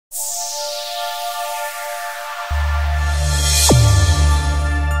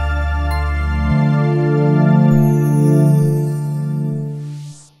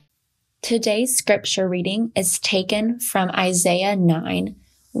Today's scripture reading is taken from Isaiah 9,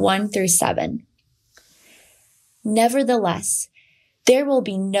 1 through 7. Nevertheless, there will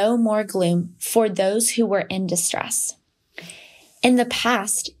be no more gloom for those who were in distress. In the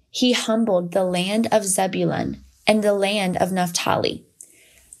past, he humbled the land of Zebulun and the land of Naphtali.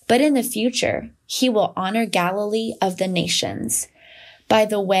 But in the future, he will honor Galilee of the nations, by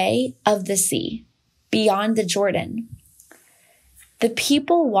the way of the sea, beyond the Jordan. The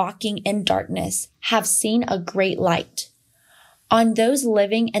people walking in darkness have seen a great light. On those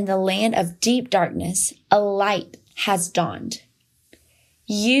living in the land of deep darkness, a light has dawned.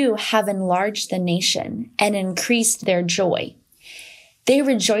 You have enlarged the nation and increased their joy. They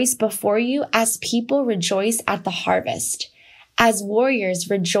rejoice before you as people rejoice at the harvest, as warriors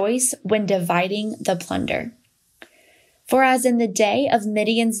rejoice when dividing the plunder. For as in the day of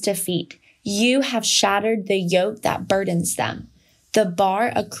Midian's defeat, you have shattered the yoke that burdens them, the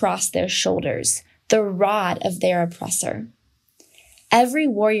bar across their shoulders, the rod of their oppressor. Every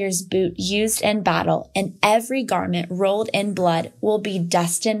warrior's boot used in battle and every garment rolled in blood will be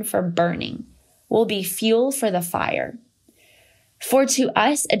destined for burning, will be fuel for the fire. For to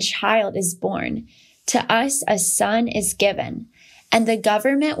us a child is born, to us a son is given, and the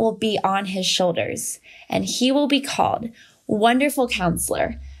government will be on his shoulders, and he will be called Wonderful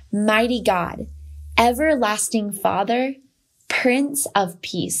Counselor, Mighty God, Everlasting Father, Prince of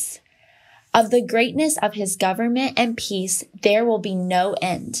Peace. Of the greatness of his government and peace, there will be no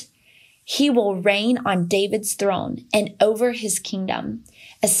end. He will reign on David's throne and over his kingdom,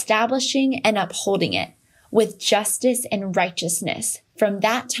 establishing and upholding it with justice and righteousness from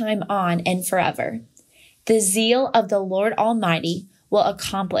that time on and forever. The zeal of the Lord Almighty will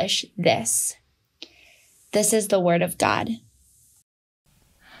accomplish this. This is the word of God.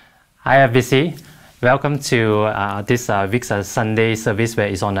 Hi, FBC. Welcome to this week's Sunday service where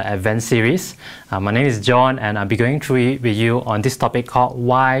it's on the Advent series. My name is John and I'll be going through with you on this topic called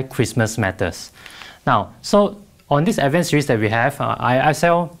Why Christmas Matters. Now, so on this Advent series that we have, I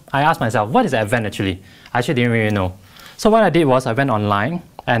asked myself, what is Advent actually? I actually didn't really know. So what I did was I went online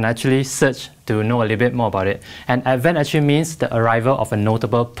and actually searched to know a little bit more about it. And Advent actually means the arrival of a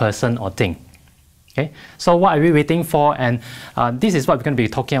notable person or thing. Okay, so what are we waiting for? And this is what we're going to be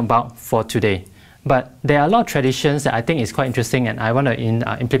talking about for today. But there are a lot of traditions that I think is quite interesting and I want to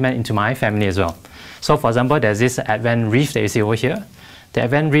implement into my family as well. So for example, there's this Advent wreath that you see over here. The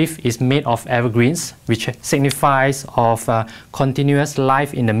Advent wreath is made of evergreens, which signifies of continuous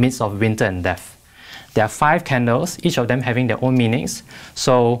life in the midst of winter and death. There are 5 candles, each of them having their own meanings.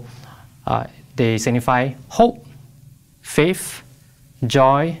 So they signify hope, faith,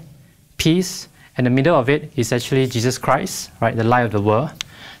 joy, peace, and the middle of it is actually Jesus Christ, right, the light of the world.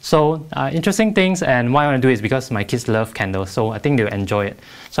 So interesting things, and what I want to do is because my kids love candles, so I think they'll enjoy it.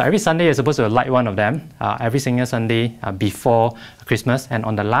 So every Sunday you're supposed to light one of them, every single Sunday before Christmas, and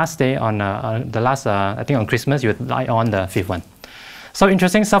on the last day, I think on Christmas, you would light on the 5th one. So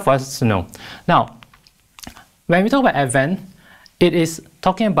interesting stuff for us to know. Now, when we talk about Advent, it is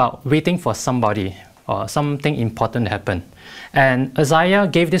talking about waiting for somebody or something important to happen. And Isaiah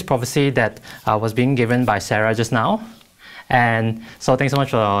gave this prophecy that was being given by Sarah just now. And so thanks so much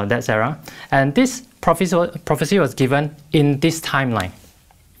for that, Sarah. And this prophecy was given in this timeline.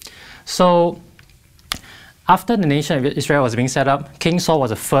 So after the nation of Israel was being set up, King Saul was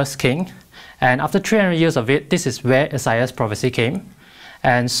the first king. And after 300 years of it, this is where Isaiah's prophecy came.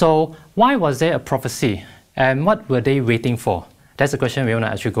 And so why was there a prophecy? And what were they waiting for? That's the question we want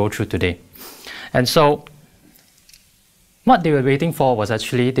to actually go through today. And so what they were waiting for was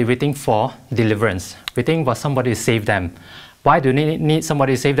actually they were waiting for deliverance, waiting for somebody to save them. Why do they need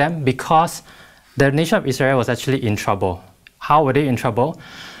somebody to save them? Because the nation of Israel was actually in trouble. How were they in trouble?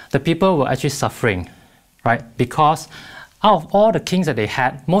 The people were actually suffering, right? Because out of all the kings that they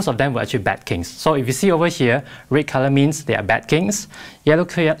had, most of them were actually bad kings. So if you see over here, red color means they are bad kings, yellow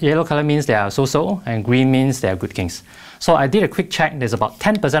color means they are so-so, and green means they are good kings. So I did a quick check, there's about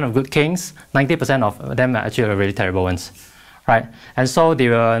 10% of good kings, 90% of them are actually really terrible ones. Right? And so they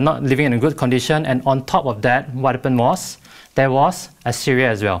were not living in a good condition, and on top of that, what happened was, there was Assyria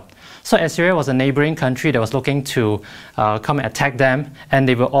as well. So Assyria was a neighboring country that was looking to come and attack them, and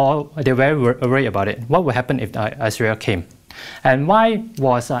they were very worried about it. What would happen if Assyria came? And why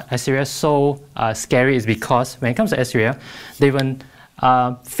was Assyria so scary is because when it comes to Assyria, they were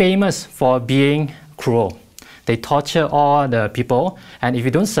famous for being cruel. They torture all the people, and if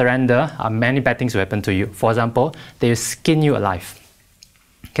you don't surrender, many bad things will happen to you. For example, they will skin you alive.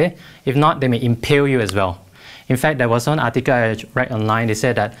 Okay? If not, they may impale you as well. In fact, there was one article I read online, they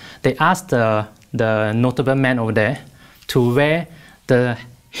said that they asked the notable man over there to wear the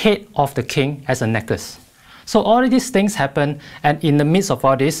head of the king as a necklace. So all of these things happen, and in the midst of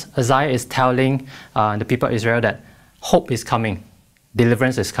all this, Isaiah is telling the people of Israel that hope is coming,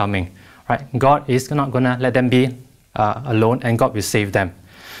 deliverance is coming. Right? God is not going to let them be alone, and God will save them.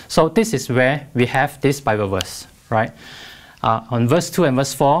 So this is where we have this Bible verse. Right? On verse 2 and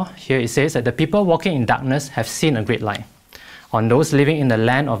verse 4, here it says that the people walking in darkness have seen a great light. On those living in the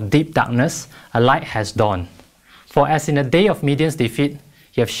land of deep darkness, a light has dawned. For as in the day of Midian's defeat,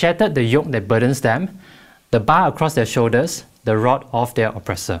 you have shattered the yoke that burdens them, the bar across their shoulders, the rod of their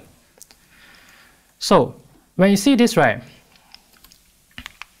oppressor. So, when you see this, right,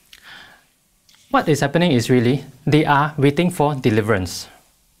 what is happening is really, they are waiting for deliverance,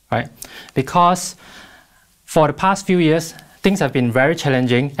 right? Because for the past few years, things have been very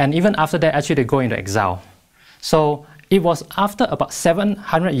challenging, and even after that, actually they go into exile. So, it was after about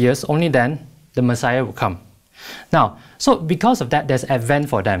 700 years, only then, the Messiah will come. Now, so because of that, there's Advent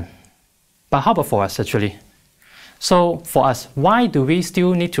for them. But how about for us, actually? So, for us, why do we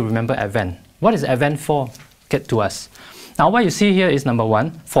still need to remember Advent? What is Advent for? Get to us. Now, what you see here is number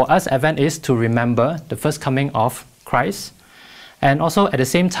one. For us, Advent is to remember the first coming of Christ, and also at the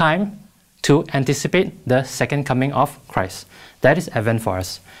same time, to anticipate the second coming of Christ. That is Advent for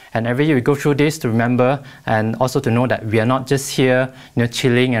us. And every year we go through this to remember, and also to know that we are not just here,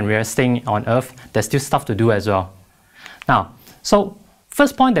 chilling and resting on earth. There's still stuff to do as well. Now, so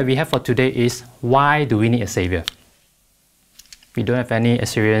first point that we have for today is, why do we need a savior? We don't have any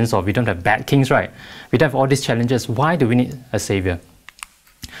Assyrians, or we don't have bad kings, right? We don't have all these challenges. Why do we need a savior?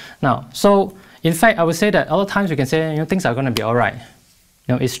 Now, so in fact, I would say that a lot of times we can say, things are going to be all right.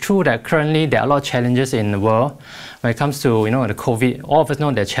 It's true that currently there are a lot of challenges in the world. When it comes to, the COVID, all of us know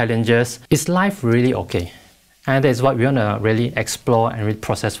there are challenges. Is life really okay? And that is what we want to really explore and really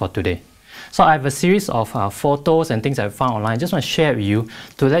process for today. So I have a series of photos and things I found online. I just want to share with you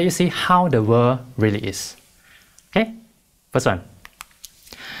to let you see how the world really is. Okay? First one.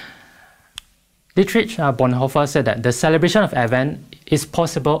 Dietrich Bonhoeffer said that the celebration of Advent is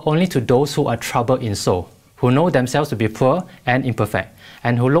possible only to those who are troubled in soul, who know themselves to be poor and imperfect,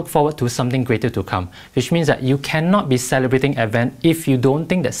 and who look forward to something greater to come. Which means that you cannot be celebrating Advent if you don't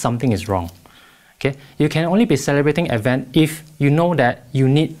think that something is wrong. Okay? You can only be celebrating Advent if you know that you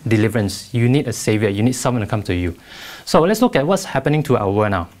need deliverance, you need a savior, you need someone to come to you. So let's look at what's happening to our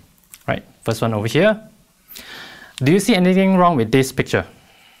world now. Right? First one over here. Do you see anything wrong with this picture?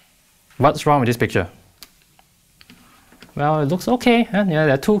 What's wrong with this picture? Well, it looks okay. There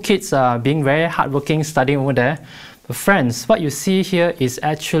are two kids being very hardworking, studying over there. But friends, what you see here is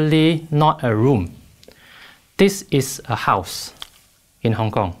actually not a room. This is a house in Hong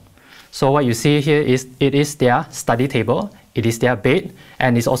Kong. So what you see here is, it is their study table, it is their bed,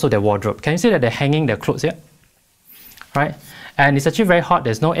 and it's also their wardrobe. Can you see that they're hanging their clothes here? Right? And it's actually very hot,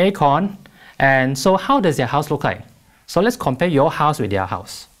 there's no aircon. And so how does their house look like? So let's compare your house with their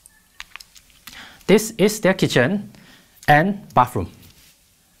house. This is their kitchen and bathroom.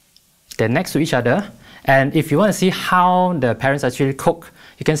 They're next to each other. And if you want to see how the parents actually cook,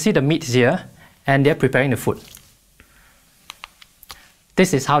 you can see the meat here, and they're preparing the food.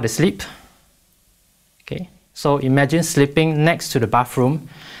 This is how they sleep. Okay, so imagine sleeping next to the bathroom,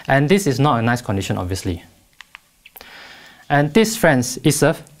 and this is not a nice condition, obviously. And this, friends, is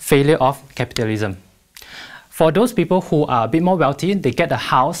a failure of capitalism. For those people who are a bit more wealthy, they get a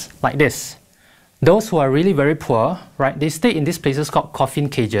house like this. Those who are really very poor, right, they stay in these places called coffin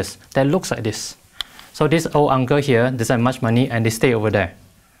cages that looks like this. So this old uncle here doesn't have much money, and they stay over there,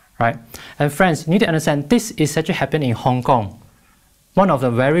 right? And friends, you need to understand, this is actually happening in Hong Kong, one of the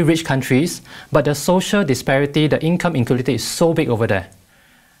very rich countries, but the social disparity, the income inequality is so big over there.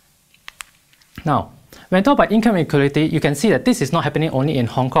 Now, when I talk about income inequality, you can see that this is not happening only in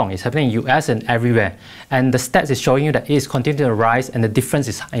Hong Kong, it's happening in US and everywhere. And the stats is showing you that it is continuing to rise and the difference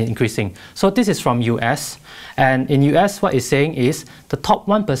is increasing. So this is from US, and in US what it's saying is the top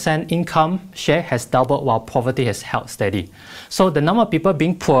 1% income share has doubled while poverty has held steady. So the number of people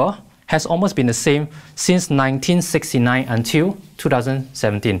being poor has almost been the same since 1969 until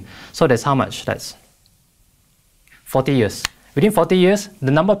 2017. So that's how much? That's 40 years. Within 40 years,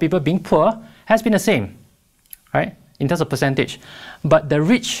 the number of people being poor has been the same, right, in terms of percentage. But the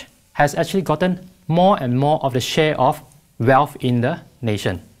rich has actually gotten more and more of the share of wealth in the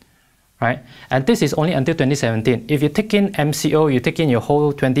nation, right? And this is only until 2017. If you take in MCO, you take in your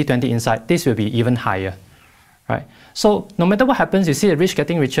whole 2020 inside, this will be even higher, right? So no matter what happens, you see the rich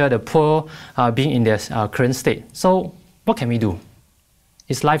getting richer, the poor being in their current state. So what can we do?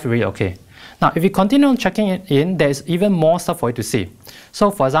 Is life really okay? Now, if you continue checking it in, there's even more stuff for you to see.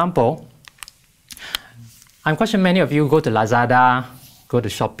 So for example, I'm quite sure many of you go to Lazada, go to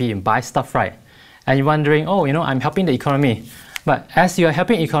Shopee and buy stuff, right? And you're wondering, oh, I'm helping the economy. But as you're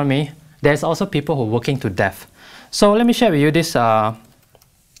helping the economy, there's also people who are working to death. So let me share with you this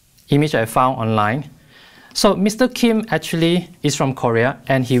image I found online. So Mr. Kim actually is from Korea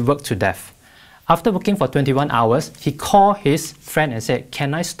and he worked to death. After working for 21 hours, he called his friend and said,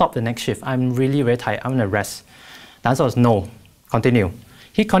 can I stop the next shift? I'm really very tired, I'm gonna rest. The answer was no, continue.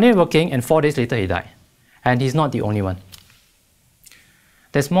 He continued working and 4 days later he died. And he's not the only one.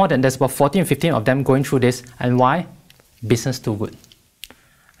 There's about 14 or 15 of them going through this. And why? Business too good.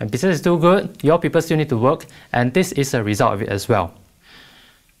 And business is too good, your people still need to work, and this is a result of it as well.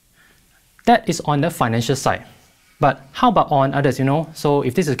 That is on the financial side. But how about on others, So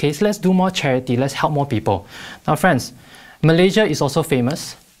if this is the case, let's do more charity, let's help more people. Now friends, Malaysia is also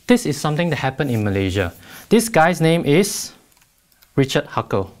famous. This is something that happened in Malaysia. This guy's name is Richard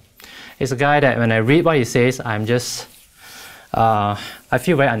Huckle. It's a guy that when I read what he says, I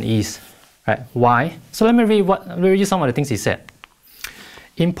feel very uneasy. Right? Why? So let me read you some of the things he said.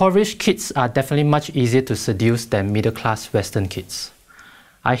 Impoverished kids are definitely much easier to seduce than middle-class Western kids.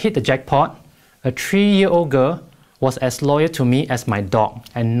 I hit the jackpot. A 3-year-old girl was as loyal to me as my dog,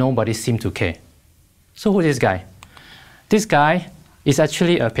 and nobody seemed to care. So who is this guy? This guy is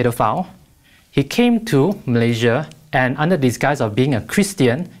actually a pedophile. He came to Malaysia, and under the disguise of being a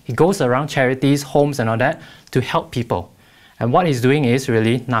Christian, he goes around charities, homes and all that to help people. And what he's doing is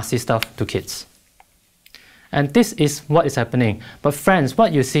really nasty stuff to kids. And this is what is happening. But friends,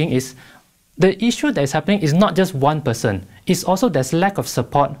 what you're seeing is the issue that is happening is not just one person. It's also there's lack of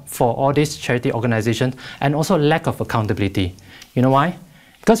support for all these charity organizations and also lack of accountability. You know why?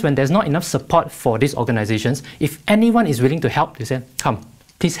 Because when there's not enough support for these organizations, if anyone is willing to help, they say, come,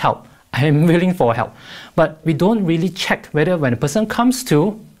 please help. I am willing for help. But we don't really check whether when a person comes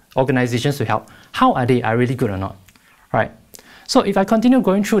to organizations to help, how are they really good or not? Right? So if I continue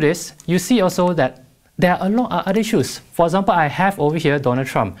going through this, you see also that there are a lot of other issues. For example, I have over here Donald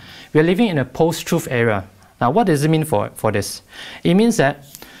Trump. We're living in a post-truth era. Now, what does it mean for this? It means that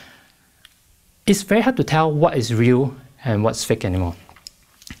it's very hard to tell what is real and what's fake anymore.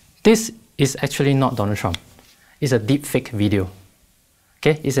 This is actually not Donald Trump. It's a deep fake video.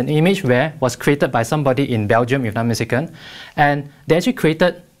 Okay? It's an image where was created by somebody in Belgium, if not mistaken, and they actually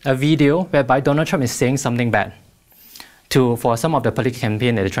created a video whereby Donald Trump is saying something bad for some of the political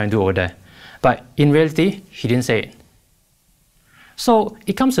campaign that they're trying to do over there. But in reality, he didn't say it. So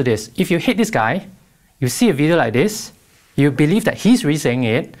it comes to this. If you hate this guy, you see a video like this, you believe that he's really saying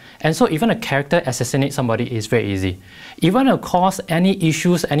it, and so even a character assassinate somebody is very easy. Even to cause any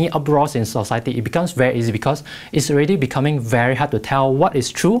issues, any uproars in society, it becomes very easy because it's already becoming very hard to tell what is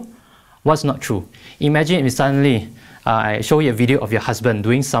true, what's not true. Imagine if suddenly I show you a video of your husband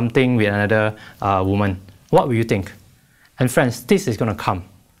doing something with another woman. What will you think? And friends, this is going to come.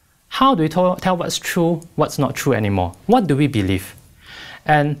 How do we tell what's true, what's not true anymore? What do we believe?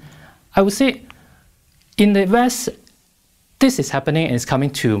 And I would say in the West, this is happening and it's coming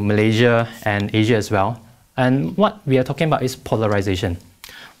to Malaysia and Asia as well. And what we are talking about is polarization.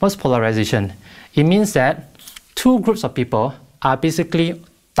 What's polarization? It means that two groups of people are basically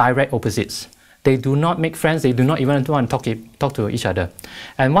direct opposites. They do not make friends, they do not even want to talk to each other.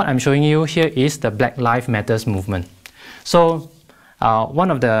 And what I'm showing you here is the Black Lives Matter movement. So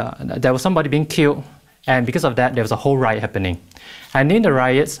there was somebody being killed, and because of that, there was a whole riot happening. And in the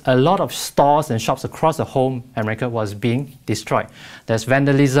riots, a lot of stores and shops across the whole America was being destroyed. There's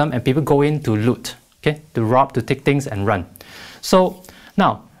vandalism, and people go in to loot, okay, to rob, to take things and run. So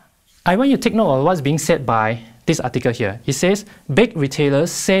now, I want you to take note of what's being said by this article here. It says, big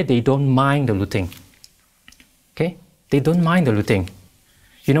retailers say they don't mind the looting. Okay, they don't mind the looting.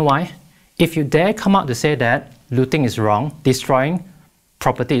 You know why? If you dare come out to say that looting is wrong, destroying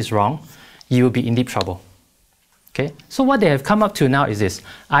property is wrong, you will be in deep trouble. Okay? So what they have come up to now is this.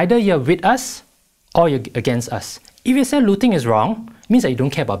 Either you're with us or you're against us. If you say looting is wrong, it means that you don't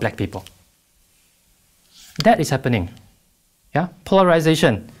care about black people. That is happening. Yeah?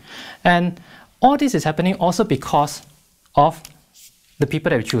 Polarization. And all this is happening also because of the people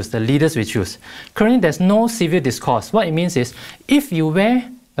that we choose, the leaders we choose. Currently, there's no civil discourse. What it means is, if you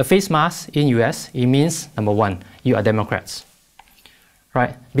wear a face mask in US, it means, number one, you are Democrats.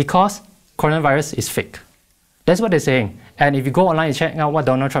 Right? Because coronavirus is fake. That's what they're saying. And if you go online and check out what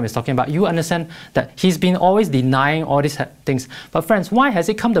Donald Trump is talking about, you understand that he's been always denying all these things. But friends, why has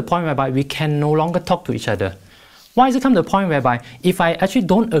it come to the point whereby we can no longer talk to each other? Why has it come to the point whereby if I actually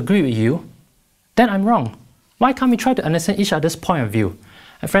don't agree with you, then I'm wrong? Why can't we try to understand each other's point of view?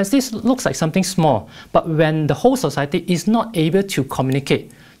 And friends, this looks like something small, but when the whole society is not able to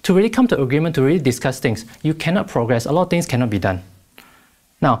communicate, to really come to agreement, to really discuss things, you cannot progress. A lot of things cannot be done.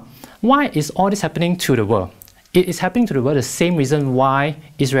 Now, why is all this happening to the world? It is happening to the world the same reason why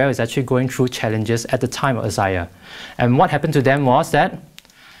Israel is actually going through challenges at the time of Isaiah. And what happened to them was that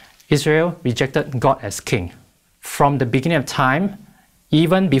Israel rejected God as king. From the beginning of time,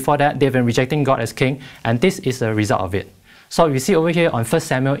 even before that, they've been rejecting God as king, and this is the result of it. So you see over here on 1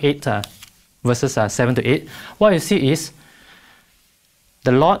 Samuel 8, verses 7 to 8, what you see is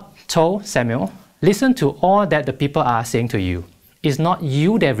the Lord told Samuel, listen to all that the people are saying to you. It's not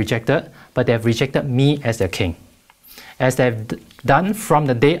you they have rejected, but they have rejected me as their king, as they have done from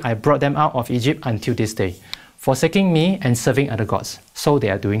the day I brought them out of Egypt until this day, forsaking me and serving other gods. So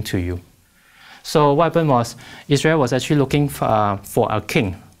they are doing to you. So what happened was, Israel was actually looking for a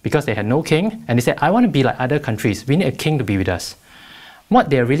king, because they had no king, and they said, I want to be like other countries. We need a king to be with us.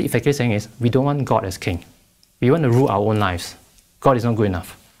 What they are really effectively saying is, we don't want God as king. We want to rule our own lives. God is not good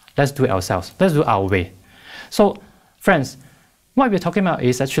enough. Let's do it ourselves. Let's do it our way. So, friends, what we're talking about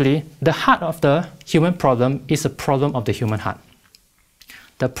is actually the heart of the human problem is a problem of the human heart.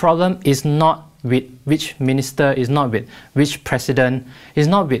 The problem is not with which minister, is not with which president, is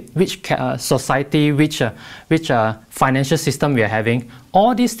not with which society, which financial system we are having.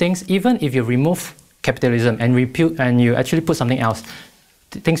 All these things, even if you remove capitalism and you actually put something else,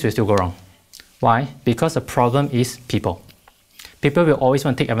 things will still go wrong. Why? Because the problem is people. People will always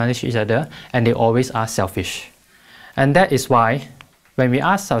want to take advantage of each other, and they always are selfish. And that is why, when we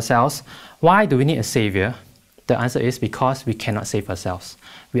ask ourselves, why do we need a savior? The answer is because we cannot save ourselves.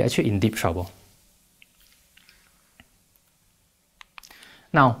 We're actually in deep trouble.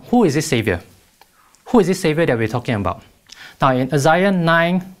 Now, who is this savior? Who is this savior that we're talking about? Now, in Isaiah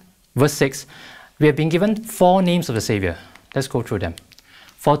 9, verse 6, we have been given 4 names of the savior. Let's go through them.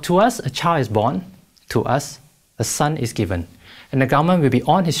 For to us a child is born, to us a son is given, and the government will be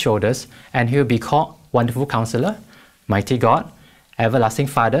on his shoulders, and he will be called Wonderful Counselor, Mighty God, Everlasting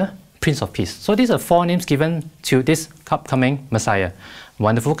Father, Prince of Peace. So these are 4 names given to this upcoming Messiah.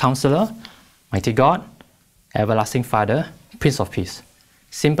 Wonderful Counselor, Mighty God, Everlasting Father, Prince of Peace.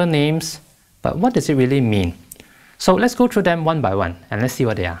 Simple names, but what does it really mean? So let's go through them one by one, and let's see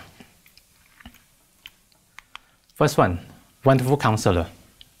what they are. First one, Wonderful Counselor.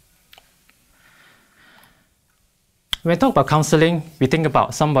 When we talk about counseling, we think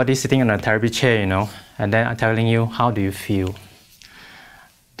about somebody sitting on a therapy chair, and then I'm telling you, how do you feel?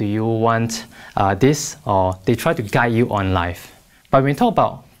 Do you want this? Or they try to guide you on life. But when we talk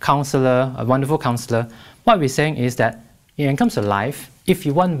about counselor, a wonderful counselor, what we're saying is that when it comes to life, if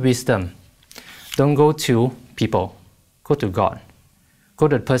you want wisdom, don't go to people, go to God. Go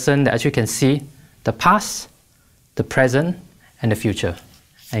to the person that actually can see the past, the present, and the future.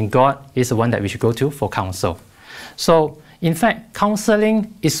 And God is the one that we should go to for counsel. So, in fact,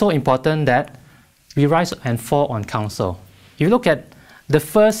 counseling is so important that we rise and fall on counsel. If you look at the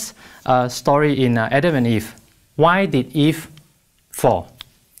first story in Adam and Eve, why did Eve fall?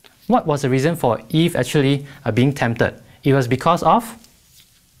 What was the reason for Eve actually being tempted? It was because of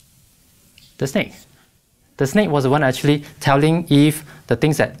the snake. The snake was the one actually telling Eve the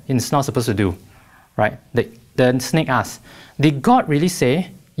things that it's not supposed to do. Right? The snake asked, did God really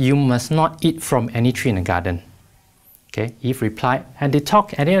say, you must not eat from any tree in the garden? Okay, Eve replied, and they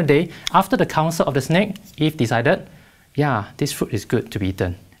talked. At the end of the day, after the counsel of the snake, Eve decided, yeah, this fruit is good to be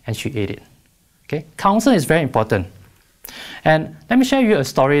eaten, and she ate it. Okay, counsel is very important. And let me share with you a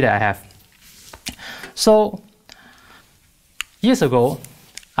story that I have. So, years ago,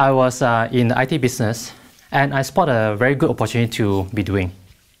 I was in the IT business, and I spotted a very good opportunity to be doing.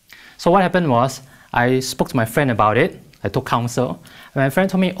 So what happened was, I spoke to my friend about it. I took counsel. And my friend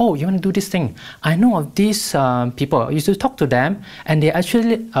told me, oh, you want to do this thing? I know of these people. You should talk to them, and they're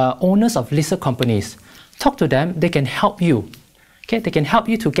actually owners of listed companies. Talk to them, they can help you. Okay, they can help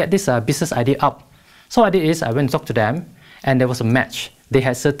you to get this business idea up. So what I did is, I went and talked to them, and there was a match. They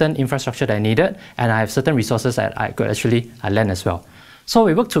had certain infrastructure that I needed, and I have certain resources that I could actually lend as well. So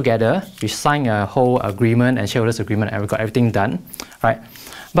we worked together, we signed a whole agreement and shareholders agreement, and we got everything done, right?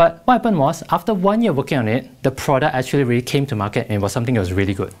 But what happened was, after 1 year working on it, the product actually really came to market, and it was something that was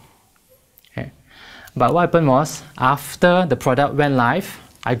really good. Okay. But what happened was, after the product went live,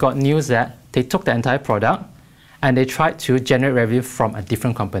 I got news that they took the entire product and they tried to generate revenue from a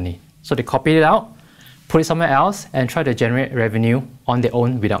different company. So they copied it out, put it somewhere else, and tried to generate revenue on their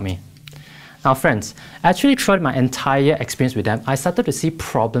own without me. Now friends, actually throughout my entire experience with them, I started to see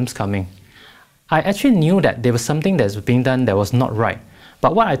problems coming. I actually knew that there was something that was being done that was not right.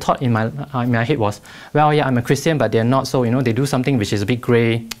 But what I thought in my head was, well, yeah, I'm a Christian, but they're not, so, they do something which is a bit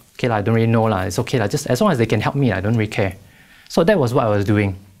grey. Okay, I don't really know, it's okay, just as long as they can help me, I don't really care. So that was what I was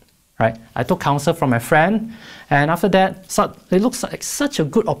doing, right? I took counsel from my friend, and after that, it looks like such a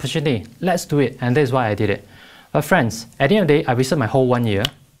good opportunity. Let's do it, and that is why I did it. But friends, at the end of the day, I wasted my whole 1 year,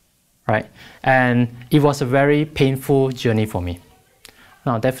 right? And it was a very painful journey for me.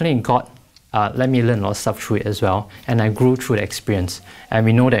 Now, definitely God let me learn a lot of stuff through it as well, and I grew through the experience. And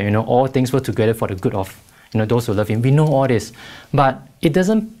we know that all things work together for the good of those who love Him. We know all this, but it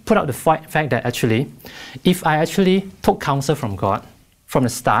doesn't put out the fact that actually, if I actually took counsel from God from the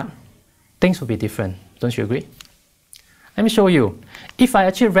start, things would be different. Don't you agree? Let me show you. If I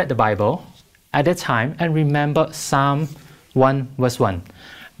actually read the Bible at that time and remember Psalm 1 verse 1.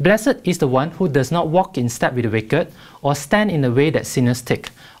 Blessed is the one who does not walk in step with the wicked, or stand in the way that sinners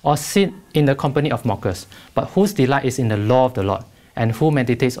take, or sit in the company of mockers, but whose delight is in the law of the Lord, and who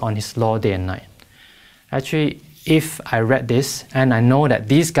meditates on His law day and night. Actually, if I read this, and I know that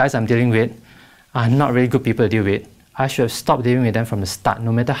these guys I'm dealing with are not really good people to deal with, I should have stopped dealing with them from the start,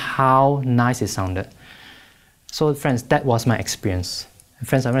 no matter how nice it sounded. So friends, that was my experience. And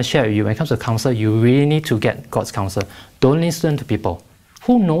friends, I want to share with you, when it comes to counsel, you really need to get God's counsel. Don't listen to people.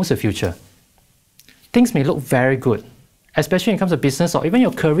 Who knows the future? Things may look very good, especially when it comes to business or even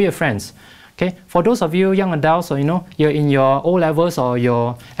your career, friends. Okay, for those of you young adults, or you're in your O-levels or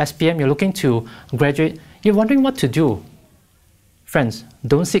your SPM, you're looking to graduate, you're wondering what to do. Friends,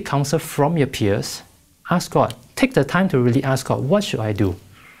 don't seek counsel from your peers. Ask God. Take the time to really ask God, what should I do?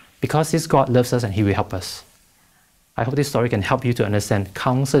 Because this God loves us and He will help us. I hope this story can help you to understand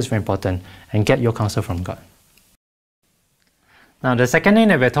counsel is very important, and get your counsel from God. Now, the second name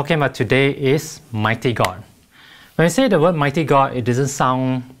that we're talking about today is Mighty God. When I say the word Mighty God, it doesn't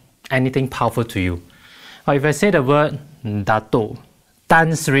sound anything powerful to you. Or if I say the word Dato,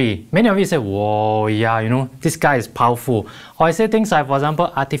 Tan Sri, many of you say, whoa, yeah, this guy is powerful. Or I say things like, for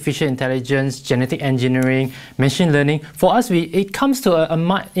example, artificial intelligence, genetic engineering, machine learning. For us, it comes to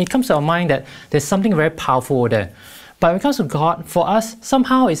our mind that there's something very powerful over there. But when it comes to God, for us,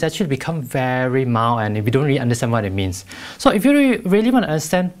 somehow it's actually become very mild, and we don't really understand what it means. So if you really want to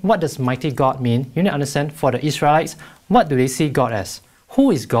understand what does mighty God mean, you need to understand for the Israelites, what do they see God as? Who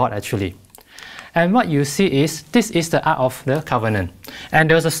is God actually? And what you see is, this is the Ark of the Covenant. And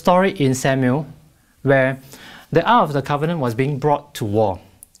there was a story in Samuel where the Ark of the Covenant was being brought to war,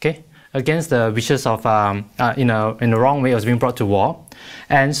 okay? Against the wishes of, in the wrong way, it was being brought to war.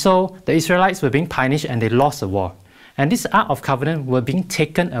 And so the Israelites were being punished and they lost the war. And this Ark of Covenant were being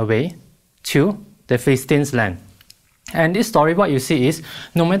taken away to the Philistines' land. And this story, what you see is,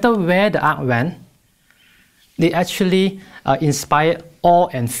 no matter where the Ark went, they actually inspired awe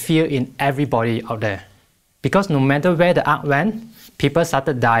and fear in everybody out there. Because no matter where the Ark went, people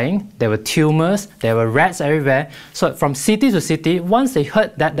started dying, there were tumors, there were rats everywhere. So from city to city, once they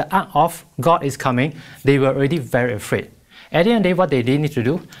heard that the Ark of God is coming, they were already very afraid. At the end of the day, what they did need to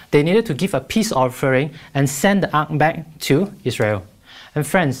do, they needed to give a peace offering and send the Ark back to Israel. And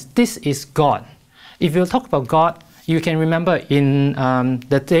friends, this is God. If you talk about God, you can remember in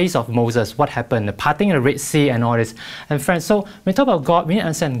the days of Moses, what happened, the parting of the Red Sea and all this. And friends, so when we talk about God, we need to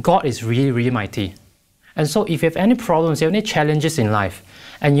understand God is really, really mighty. And so if you have any problems, you have any challenges in life,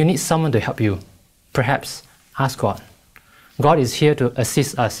 and you need someone to help you, perhaps ask God. God is here to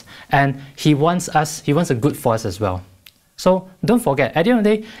assist us, and He wants a good for us as well. So don't forget, at the end of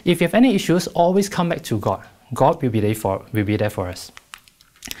the day, if you have any issues, always come back to God. God will be there for us.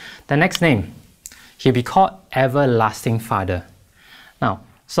 The next name, He'll be called Everlasting Father. Now,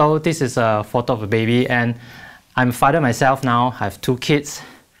 so this is a photo of a baby, and I'm a father myself now. I have 2 kids.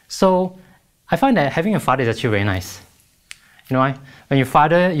 So I find that having a father is actually very nice. When you're a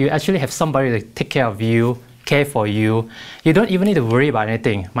father, you actually have somebody to take care of you, care for you. You don't even need to worry about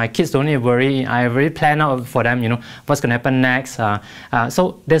anything. My kids don't need to worry. I already plan out for them, what's going to happen next.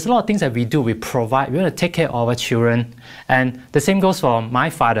 So there's a lot of things that we do. We provide. We want to take care of our children. And the same goes for my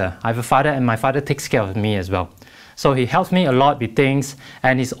father. I have a father, and my father takes care of me as well. So he helps me a lot with things,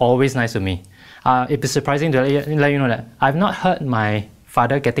 and he's always nice to me. It'd be surprising to let you know that I've not heard my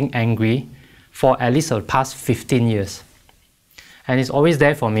father getting angry for at least the past 15 years. And he's always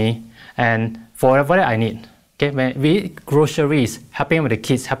there for me and for whatever I need. Okay, when we eat groceries, helping out with the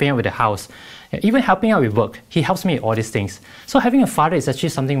kids, helping out with the house, even helping out with work, he helps me with all these things. So having a father is actually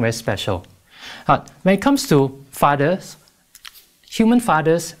something very special. When it comes to fathers, human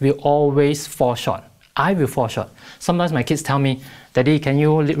fathers will always fall short. I will fall short. Sometimes my kids tell me, Daddy, can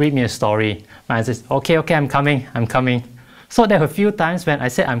you read me a story? My answer is, okay, I'm coming. So there were a few times when I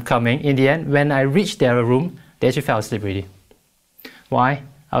said I'm coming. In the end, when I reached their room, they actually fell asleep already. Why?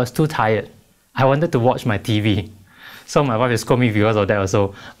 I was too tired. I wanted to watch my TV. So my wife will scold me because of that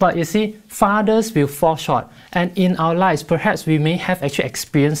also. But you see, fathers will fall short. And in our lives, perhaps we may have actually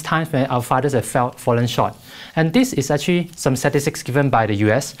experienced times when our fathers have fallen short. And this is actually some statistics given by the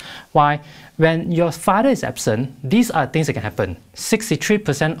US. Why? When your father is absent, these are things that can happen.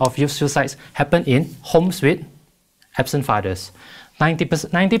 63% of youth suicides happen in homes with absent fathers.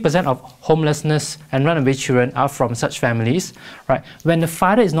 90% of homelessness and runaway children are from such families, right? When the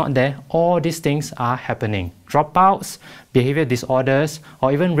father is not there, all these things are happening. Dropouts, behavior disorders,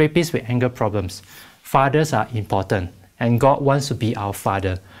 or even rapists with anger problems. Fathers are important, and God wants to be our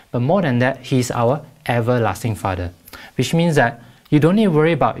father. But more than that, He is our everlasting Father, which means that you don't need to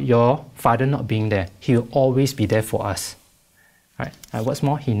worry about your father not being there. He will always be there for us, right? And what's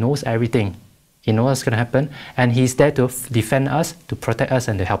more, He knows everything. He knows what's going to happen, and He's there to defend us, to protect us,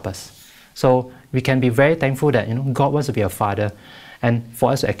 and to help us. So we can be very thankful that God wants to be our Father, and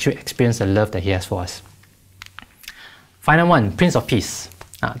for us to actually experience the love that He has for us. Final one, Prince of Peace.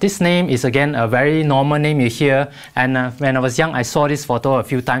 This name is again a very normal name you hear, and when I was young, I saw this photo a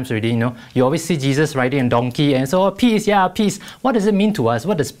few times already. You always see Jesus riding a donkey, and so peace, yeah, peace. What does it mean to us?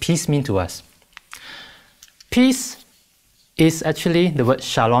 What does peace mean to us? Peace is actually the word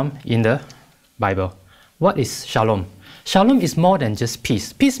shalom in the Bible. What is shalom? Shalom is more than just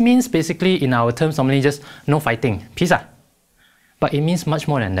peace. Peace means basically, in our terms, normally just no fighting. Peace. But it means much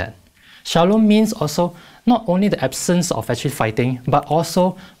more than that. Shalom means also not only the absence of actually fighting, but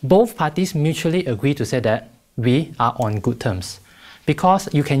also both parties mutually agree to say that we are on good terms.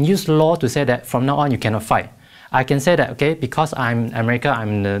 Because you can use law to say that from now on you cannot fight. I can say that, okay, because I'm America,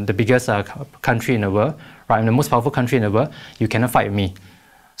 I'm the biggest country in the world, right? I'm the most powerful country in the world, you cannot fight with me.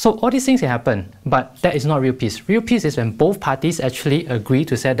 So all these things can happen, but that is not real peace. Real peace is when both parties actually agree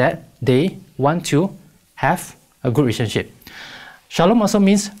to say that they want to have a good relationship. Shalom also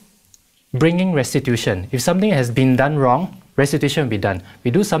means bringing restitution. If something has been done wrong, restitution will be done.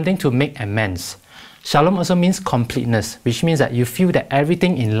 We do something to make amends. Shalom also means completeness, which means that you feel that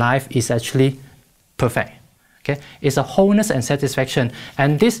everything in life is actually perfect. Okay? It's a wholeness and satisfaction.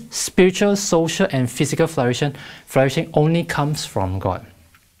 And this spiritual, social, and physical flourishing only comes from God.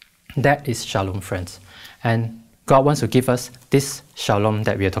 That is shalom, friends. And God wants to give us this shalom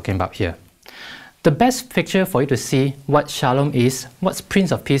that we are talking about here. The best picture for you to see what shalom is, what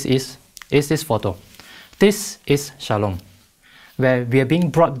Prince of Peace is this photo. This is shalom, where we are being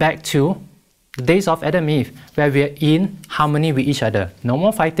brought back to the days of Adam and Eve, where we are in harmony with each other. No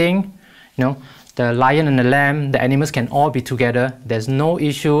more fighting, the lion and the lamb, the animals can all be together. There's no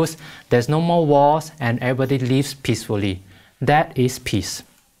issues, there's no more wars, and everybody lives peacefully. That is peace.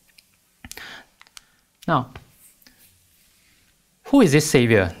 Now, who is this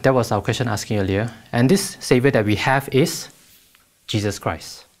Savior? That was our question asking earlier. And this Savior that we have is Jesus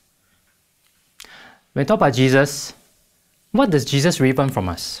Christ. When we talk about Jesus, what does Jesus really want from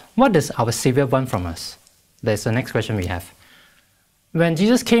us? What does our Savior want from us? That's the next question we have. When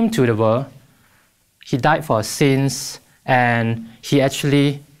Jesus came to the world, He died for our sins, and He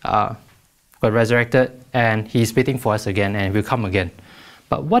actually got resurrected, and He's waiting for us again, and will come again.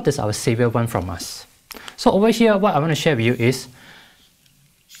 But what does our Savior want from us? So over here, what I want to share with you is,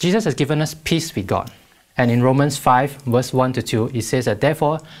 Jesus has given us peace with God. And in Romans 5, verse 1 to 2, it says that,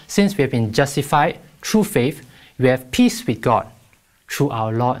 therefore, since we have been justified through faith, we have peace with God through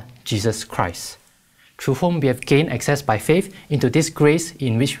our Lord Jesus Christ, through whom we have gained access by faith into this grace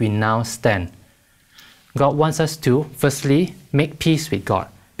in which we now stand. God wants us to, firstly, make peace with God.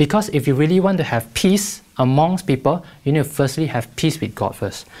 Because if you really want to have peace amongst people, you need to firstly have peace with God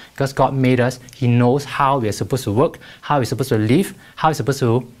first. Because God made us, He knows how we are supposed to work, how we're supposed to live, how we're supposed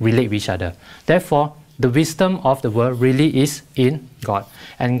to relate with each other. Therefore, the wisdom of the world really is in God.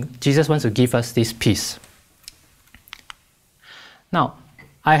 And Jesus wants to give us this peace. Now,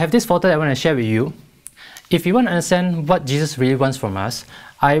 I have this photo that I want to share with you. If you want to understand what Jesus really wants from us,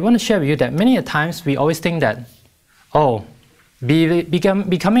 I want to share with you that many a times we always think that,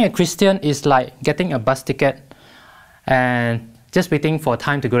 becoming a Christian is like getting a bus ticket and just waiting for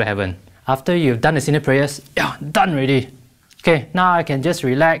time to go to heaven. After you've done the sinner prayers, done already. Okay, now I can just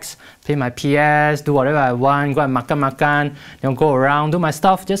relax, play my PS, do whatever I want, go and makan, go around, do my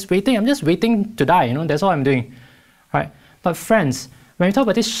stuff, just waiting. I'm just waiting to die, that's all I'm doing. Right? But friends, when we talk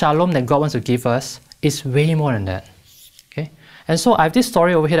about this shalom that God wants to give us, it's way more than that. Okay? And so I have this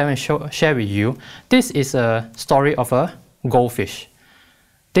story over here that I'm going to share with you. This is a story of a goldfish.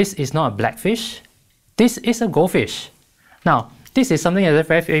 This is not a blackfish. This is a goldfish. Now, this is something that is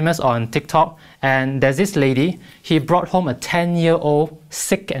very famous on TikTok, and there's this lady, he brought home a 10-year-old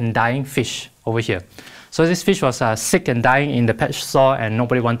sick and dying fish over here. So this fish was sick and dying in the pet store and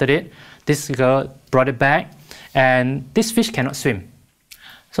nobody wanted it. This girl brought it back, and this fish cannot swim.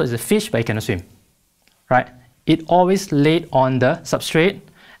 So it's a fish, but it cannot swim, right? It always laid on the substrate,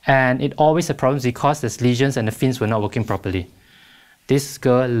 and it always had problems because there's lesions and the fins were not working properly. This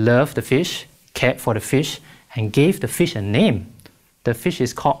girl loved the fish, cared for the fish, and gave the fish a name. The fish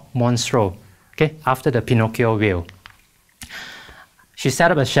is called Monstro, okay, after the Pinocchio whale. She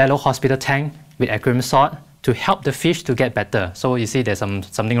set up a shallow hospital tank with aquarium salt to help the fish to get better. So you see there's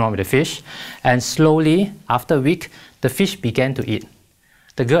something wrong with the fish. And slowly, after a week, the fish began to eat.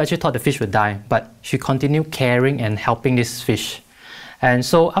 The girl actually thought the fish would die, but she continued caring and helping this fish. And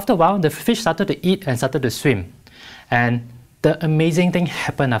so after a while, the fish started to eat and started to swim. And the amazing thing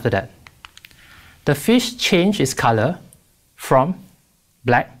happened after that. The fish changed its color from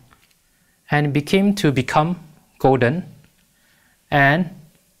black and become golden, and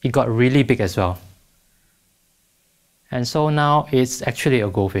it got really big as well. And so now it's actually a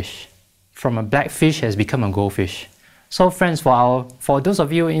goldfish. From a black fish, it has become a goldfish. So friends, for those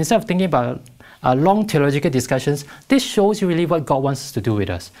of you, instead of thinking about long theological discussions, this shows you really what God wants us to do with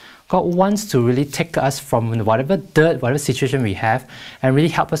us. God wants to really take us from whatever dirt, whatever situation we have, and really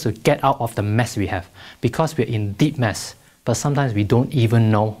help us to get out of the mess we have. Because we're in deep mess, but sometimes we don't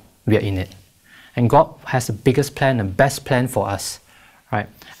even know we're in it. And God has the biggest plan, the best plan for us, right?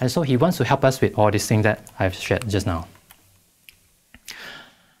 And so He wants to help us with all these things that I've shared just now.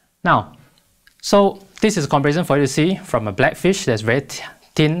 Now, so this is a comparison for you to see from a black fish that's very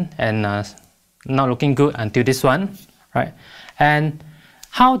thin and not looking good until this one, right? And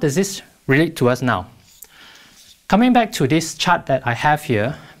how does this relate to us now? Coming back to this chart that I have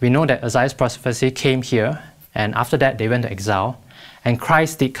here, we know that Isaiah's prophecy came here, and after that they went to exile, and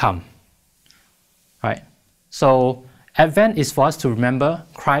Christ did come, right? So Advent is for us to remember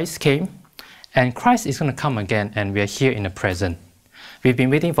Christ came, and Christ is going to come again, and we are here in the present. We've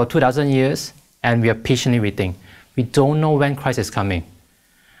been waiting for 2,000 years, and we are patiently waiting. We don't know when Christ is coming.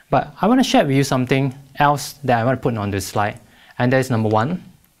 But I want to share with you something else that I want to put on this slide, and that is number one,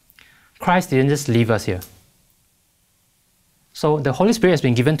 Christ didn't just leave us here. So the Holy Spirit has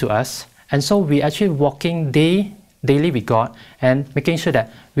been given to us, and so we're actually walking daily with God and making sure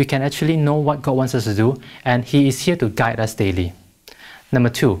that we can actually know what God wants us to do, and He is here to guide us daily. Number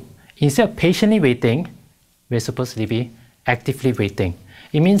two, instead of patiently waiting, we're supposed to be actively waiting.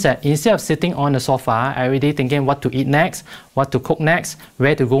 It means that instead of sitting on the sofa every day thinking what to eat next, what to cook next,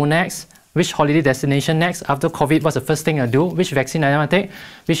 where to go next, which holiday destination next, after COVID, what's the first thing I do, which vaccine I want to take,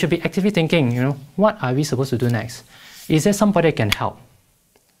 we should be actively thinking, what are we supposed to do next? Is there somebody that can help?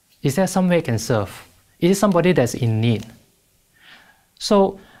 Is there somewhere I can serve? Is there somebody that's in need?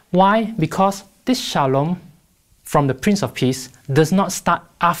 So why? Because this shalom from the Prince of Peace does not start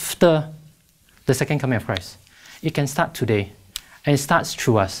after the second coming of Christ. It can start today, and it starts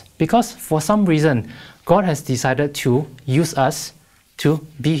through us. Because for some reason, God has decided to use us to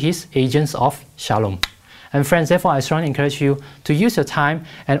be His agents of shalom. And friends, therefore, I strongly encourage you to use your time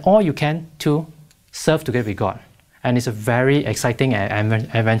and all you can to serve together with God. And it's a very exciting and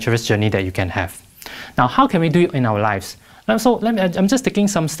adventurous journey that you can have. Now, how can we do it in our lives? So I'm just taking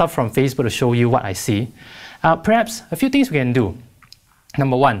some stuff from Facebook to show you what I see. Perhaps a few things we can do.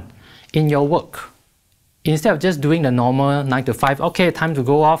 Number one, in your work, instead of just doing the normal 9 to 5, okay, time to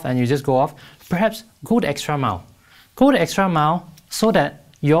go off, and you just go off, perhaps go the extra mile. Go the extra mile so that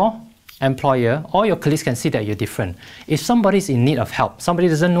your employer or your colleagues can see that you're different. If somebody is in need of help, somebody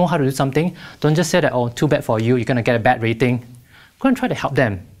doesn't know how to do something, don't just say that, oh, too bad for you, you're going to get a bad rating. Go and try to help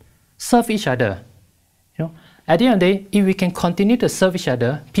them. Serve each other. At the end of the day, if we can continue to serve each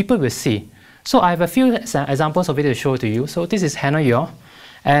other, people will see. So I have a few examples of it to show to you. So this is Hannah Yor.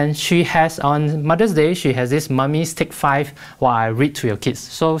 And she has, on Mother's Day, she has this Mummy's Take 5 while I read to your kids.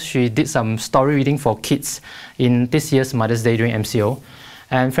 So she did some story reading for kids in this year's Mother's Day during MCO.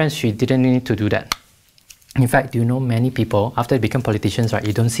 And friends, she didn't need to do that. In fact, do you know many people, after they become politicians, right,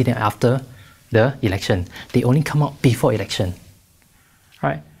 you don't see them after the election. They only come out before election.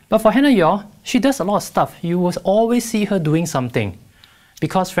 Right? But for Hannah Yor, she does a lot of stuff. You will always see her doing something.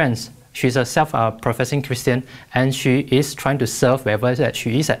 Because friends, she's a self-professing Christian, and she is trying to serve wherever that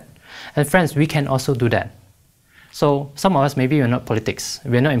she is at. And friends, we can also do that. So some of us, maybe we're not in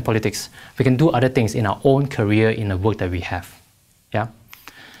politics. We can do other things in our own career, in the work that we have. Yeah.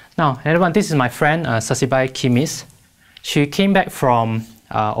 Now, another one, this is my friend, Sasibai Kimis. She came back from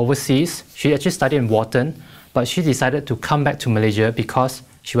overseas. She actually studied in Wharton, but she decided to come back to Malaysia because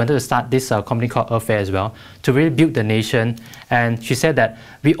she wanted to start this company called Earth Fair as well, to really build the nation. And she said that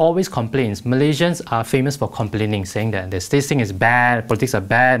we always complain. Malaysians are famous for complaining, saying that this thing is bad, politics are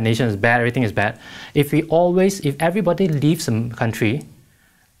bad, nation is bad, everything is bad. If everybody leaves a country,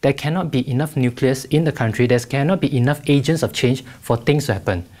 there cannot be enough nucleus in the country, there cannot be enough agents of change for things to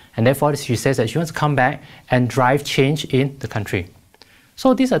happen. And therefore, she says that she wants to come back and drive change in the country.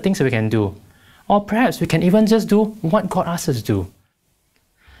 So these are things that we can do. Or perhaps we can even just do what God asks us to do.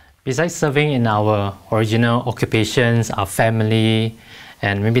 Besides serving in our original occupations, our family,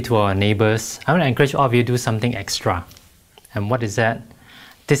 and maybe to our neighbors, I want to encourage all of you to do something extra. And what is that?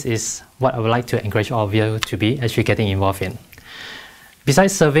 This is what I would like to encourage all of you to be actually getting involved in.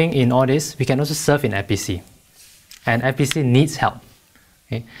 Besides serving in all this, we can also serve in FBC. And FBC needs help.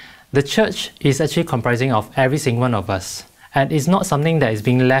 Okay? The church is actually comprising of every single one of us. And it's not something that is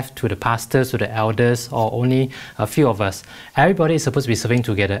being left to the pastors, to the elders, or only a few of us. Everybody is supposed to be serving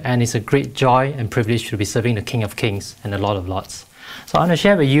together, and it's a great joy and privilege to be serving the King of Kings and the Lord of Lords. So I want to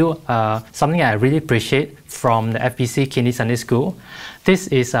share with you something I really appreciate from the FBC Kindy Sunday School. This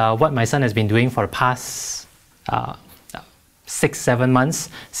is what my son has been doing for the past 6-7 months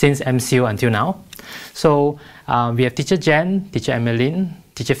since MCO until now. So we have Teacher Jen, Teacher Emmeline,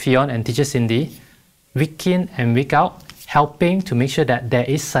 Teacher Fion, and Teacher Cindy, week in and week out, helping to make sure that there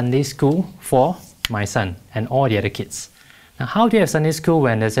is Sunday school for my son and all the other kids. Now, how do you have Sunday school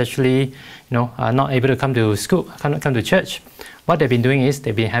when there's actually, not able to come to school, cannot come to church? What they've been doing is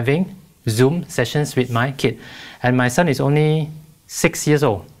they've been having Zoom sessions with my kid, and my son is only 6 years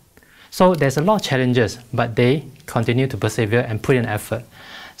old. So there's a lot of challenges, but they continue to persevere and put in effort.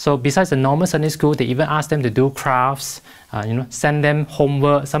 So besides the normal Sunday school, they even ask them to do crafts, send them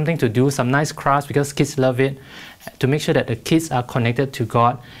homework, something to do, some nice crafts because kids love it, to make sure that the kids are connected to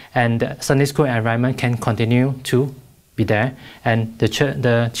God and the Sunday school environment can continue to be there, and the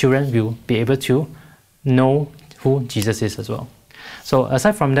children will be able to know who Jesus is as well. So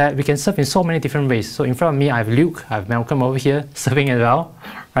aside from that, we can serve in so many different ways. So in front of me, I have Luke, I have Malcolm over here serving as well,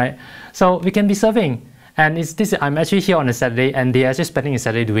 right? So we can be serving. And I'm actually here on a Saturday, and they are just spending a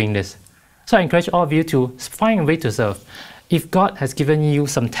Saturday doing this. So I encourage all of you to find a way to serve. If God has given you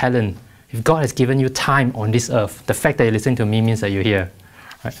some talent, if God has given you time on this earth, the fact that you're listening to me means that you're here.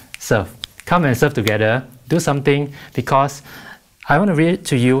 Right? Serve. Come and serve together. Do something, because I want to read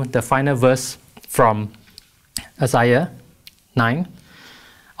to you the final verse from Isaiah 9.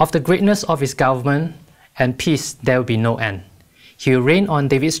 Of the greatness of his government and peace there will be no end. He will reign on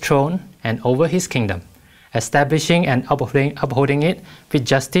David's throne and over his kingdom, establishing and upholding it with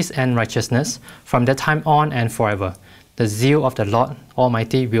justice and righteousness from that time on and forever. The zeal of the Lord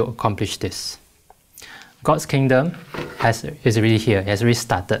Almighty will accomplish this. God's kingdom is really here, it has really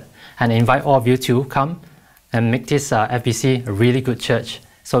started. And I invite all of you to come and make this FBC a really good church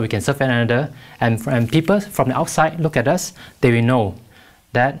so we can serve one another. And people from the outside look at us, they will know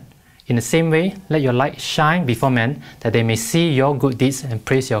that in the same way, let your light shine before men, that they may see your good deeds and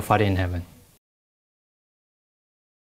praise your Father in heaven.